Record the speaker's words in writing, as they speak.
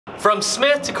From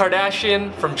Smith to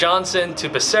Kardashian, from Johnson to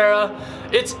Bacera,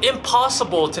 it's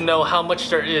impossible to know how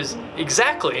much there is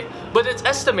exactly, but it's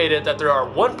estimated that there are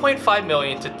 1.5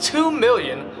 million to 2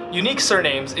 million unique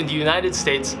surnames in the United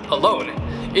States alone.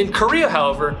 In Korea,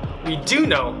 however, we do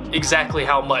know exactly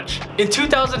how much. In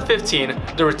 2015,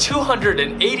 there were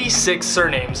 286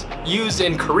 surnames used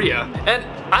in Korea. And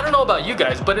I don't know about you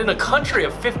guys, but in a country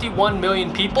of 51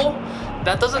 million people,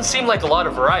 that doesn't seem like a lot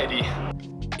of variety.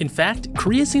 In fact,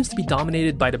 Korea seems to be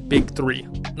dominated by the big three.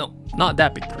 No, not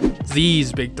that big three.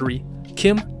 These big three.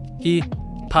 Kim, Hee,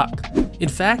 Pak. In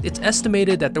fact, it's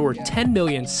estimated that there were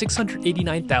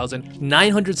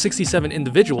 10,689,967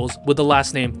 individuals with the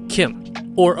last name Kim,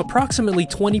 or approximately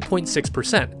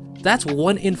 20.6%. That's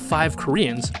 1 in 5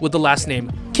 Koreans with the last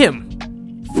name Kim.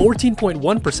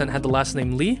 14.1% had the last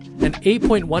name Lee, and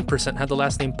 8.1% had the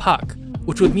last name Pak,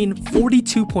 which would mean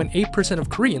 42.8% of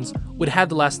Koreans would have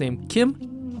the last name Kim,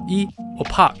 Lee, or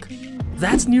Pak.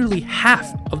 That's nearly half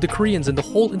of the Koreans in the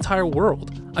whole entire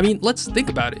world. I mean, let's think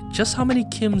about it. Just how many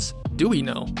Kims do we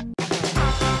know?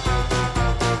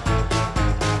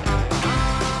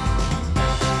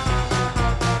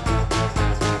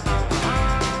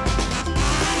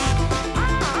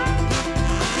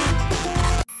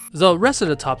 The rest of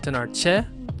the top 10 are Che,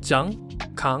 Jang,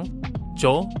 Kang,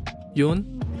 Jo, Yoon,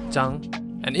 Jang,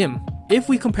 and Im. If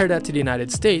we compare that to the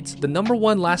United States, the number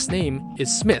one last name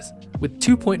is Smith, with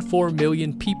 2.4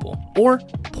 million people, or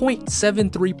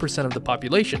 0.73% of the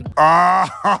population. That's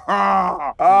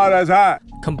hot.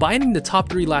 Combining the top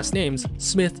 3 last names,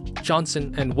 Smith,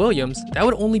 Johnson, and Williams, that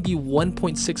would only be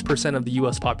 1.6% of the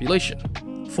US population.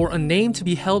 For a name to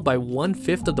be held by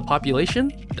 1/5 of the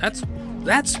population, that's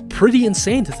pretty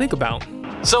insane to think about.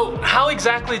 So how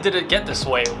exactly did it get this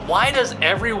way? Why does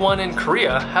everyone in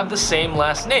Korea have the same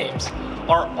last names?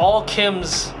 Are all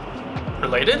Kims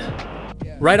related?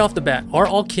 Right off the bat, are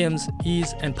all Kims,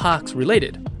 E's, and Paks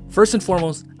related? First and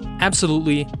foremost,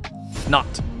 absolutely not.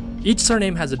 Each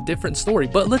surname has a different story,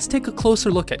 but let's take a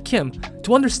closer look at Kim.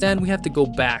 To understand, we have to go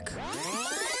back.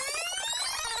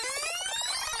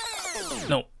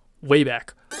 No, way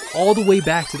back. All the way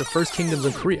back to the first kingdoms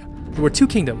of Korea. There were 2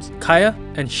 kingdoms, Kaya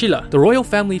and Shilla. The royal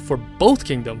family for both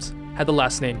kingdoms had the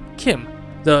last name Kim.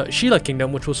 The Shilla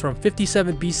kingdom, which was from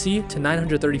 57 BC to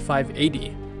 935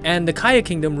 AD. And the Kaya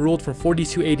kingdom ruled from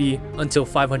 42 AD until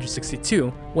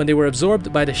 562, when they were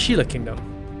absorbed by the Shilla kingdom.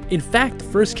 In fact, the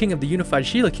first king of the unified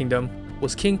Shilla kingdom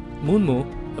was King Munmu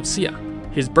of Sia.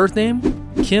 His birth name,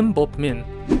 Kim Bok-min.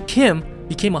 Kim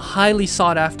became a highly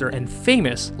sought after and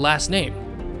famous last name.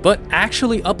 But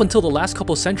actually, up until the last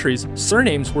couple centuries,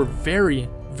 surnames were very,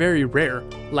 very rare.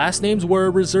 Last names were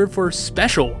reserved for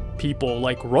special people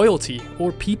like royalty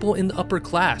or people in the upper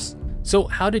class. So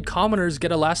how did commoners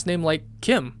get a last name like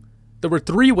Kim? There were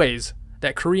 3 ways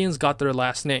that Koreans got their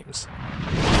last names.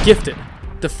 Gifted.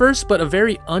 The first but a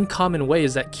very uncommon way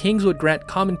is that kings would grant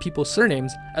common people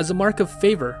surnames as a mark of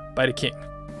favor by the king.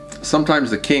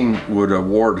 Sometimes the king would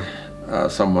award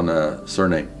someone a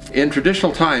surname. In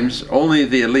traditional times, only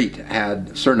the elite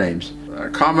had surnames.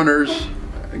 Commoners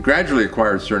gradually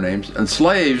acquired surnames, and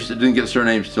slaves didn't get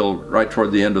surnames till right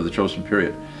toward the end of the Chosun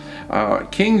period.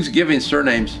 Kings giving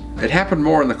surnames, it happened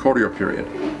more in the Koryo period.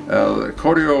 The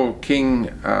Koryo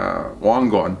king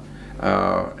Wanggon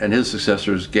and his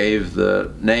successors gave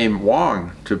the name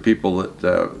Wang to people that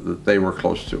they were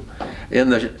close to. In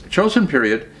the Chosun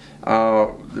period,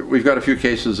 we've got a few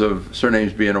cases of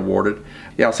surnames being awarded.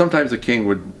 Yeah, sometimes the king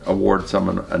would award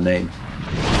someone a name.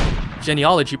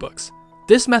 Genealogy books.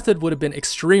 This method would have been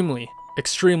extremely,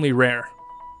 extremely rare,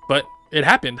 but it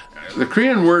happened. The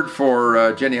Korean word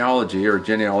for genealogy or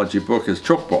genealogy book is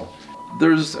chokbo.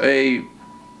 There's a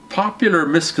popular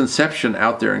misconception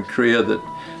out there in Korea that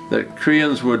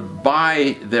Koreans would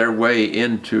buy their way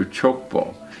into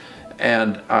chokbo.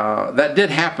 And that did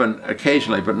happen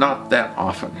occasionally, but not that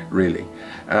often, really.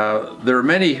 There are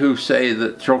many who say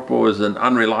that chokbo is an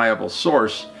unreliable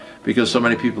source because so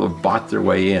many people have bought their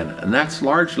way in. And that's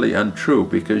largely untrue,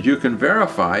 because you can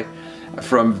verify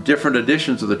from different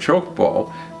editions of the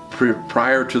chokbo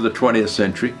prior to the 20th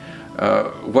century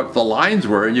what the lines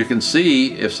were, and you can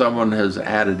see if someone has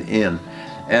added in.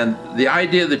 And the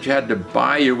idea that you had to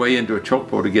buy your way into a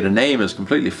chokbo to get a name is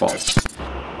completely false.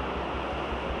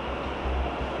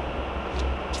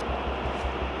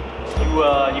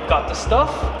 You got the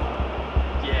stuff?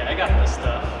 Yeah, I got the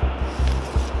stuff.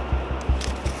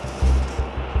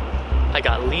 I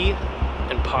got Lee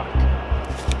and Park.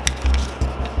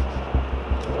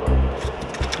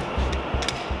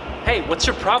 Hey, what's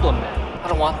your problem, man? I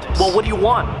don't want this. Well, what do you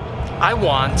want? I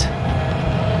want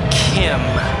Kim.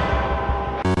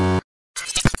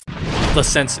 The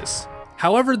census.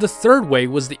 However, the third way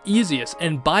was the easiest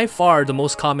and by far the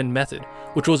most common method,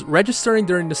 which was registering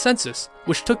during the census,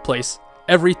 which took place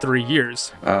every 3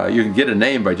 years. You can get a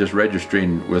name by just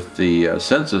registering with the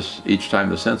census each time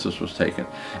the census was taken.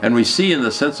 And we see in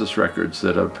the census records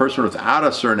that a person without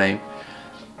a surname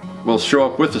will show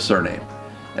up with a surname.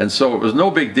 And so it was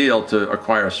no big deal to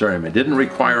acquire a surname. It didn't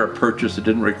require a purchase, it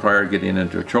didn't require getting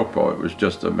into a chokpo. It was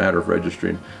just a matter of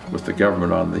registering with the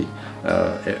government on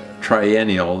the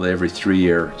triennial, every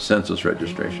 3-year census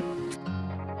registration.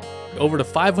 Over the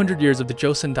 500 years of the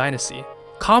Joseon dynasty,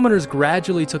 commoners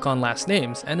gradually took on last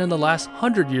names, and in the last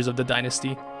 100 years of the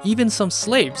dynasty, even some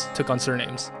slaves took on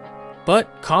surnames.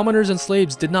 But commoners and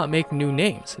slaves did not make new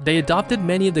names. They adopted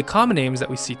many of the common names that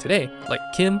we see today, like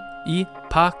Kim, Lee,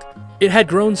 Park. It had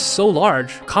grown so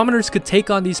large, commoners could take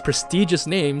on these prestigious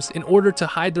names in order to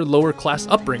hide their lower class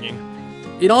upbringing.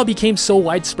 It all became so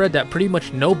widespread that pretty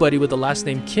much nobody with the last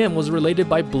name Kim was related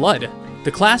by blood.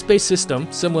 The class-based system,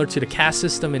 similar to the caste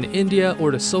system in India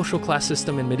or the social class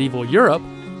system in medieval Europe,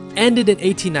 ended in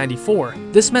 1894.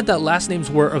 This meant that last names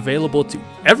were available to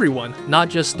everyone, not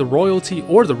just the royalty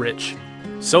or the rich.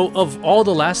 So of all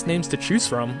the last names to choose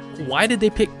from, why did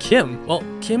they pick Kim? Well,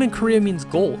 Kim in Korea means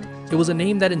gold. It was a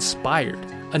name that inspired,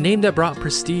 a name that brought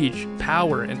prestige,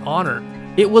 power, and honor.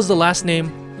 It was the last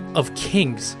name of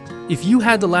kings. If you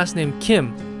had the last name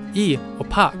Kim, Lee, or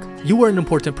Park, you were an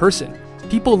important person.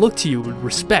 People looked to you with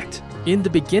respect. In the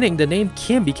beginning, the name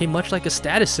Kim became much like a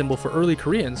status symbol for early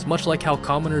Koreans, much like how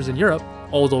commoners in Europe,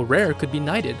 although rare, could be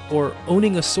knighted, or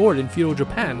owning a sword in feudal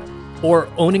Japan, or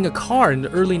owning a car in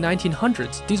the early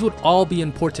 1900s. These would all be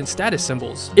important status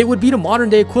symbols. It would be the modern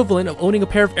day equivalent of owning a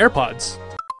pair of AirPods.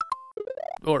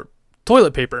 Or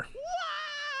toilet paper.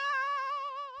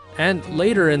 And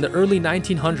later in the early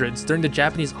 1900s, during the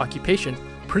Japanese occupation,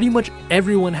 pretty much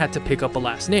everyone had to pick up a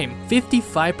last name.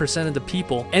 55% of the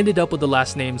people ended up with the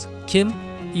last names Kim,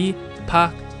 Lee,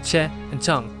 Park, Che, and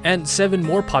Chung. And 7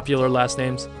 more popular last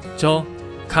names, Jo,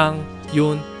 Kang,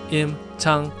 Yoon, Im,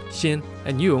 Chang, Shin,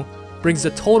 and Yu, brings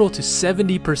the total to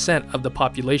 70% of the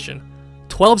population.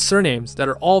 12 surnames that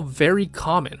are all very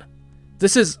common.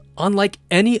 This is unlike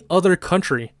any other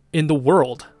country in the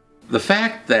world. The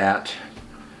fact that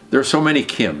there are so many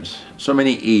Kims, so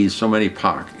many E's, so many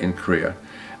Pak in Korea,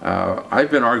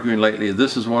 I've been arguing lately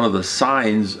this is one of the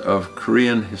signs of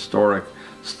Korean historic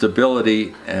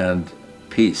stability and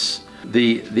peace.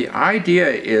 The idea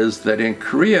is that in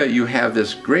Korea you have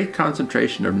this great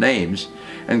concentration of names,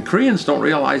 and Koreans don't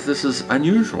realize this is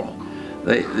unusual.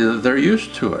 They're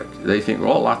used to it. They think,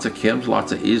 well, lots of Kims,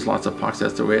 lots of E's, lots of Paks,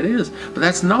 that's the way it is. But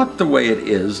that's not the way it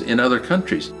is in other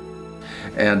countries.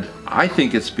 And I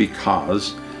think it's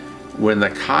because when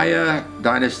the Kaya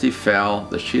dynasty fell,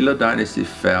 the Shilla dynasty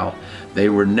fell, they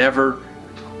were never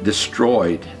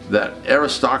destroyed. That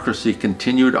aristocracy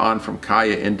continued on from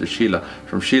Kaya into Shilla,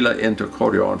 from Shilla into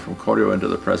Koryo, and from Koryo into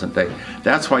the present day.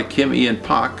 That's why Kim, Lee, and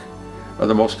Pak are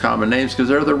the most common names, because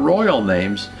they're the royal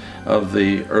names of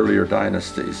the earlier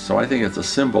dynasties. So I think it's a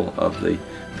symbol of the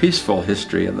peaceful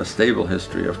history and the stable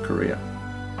history of Korea.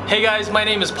 Hey guys, my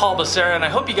name is Paul Bacera, and I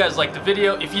hope you guys liked the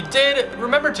video. If you did,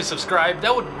 remember to subscribe.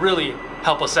 That would really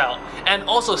help us out. And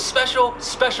also special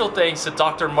thanks to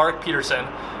Dr. Mark Peterson.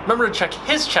 Remember to check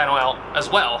his channel out as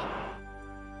well.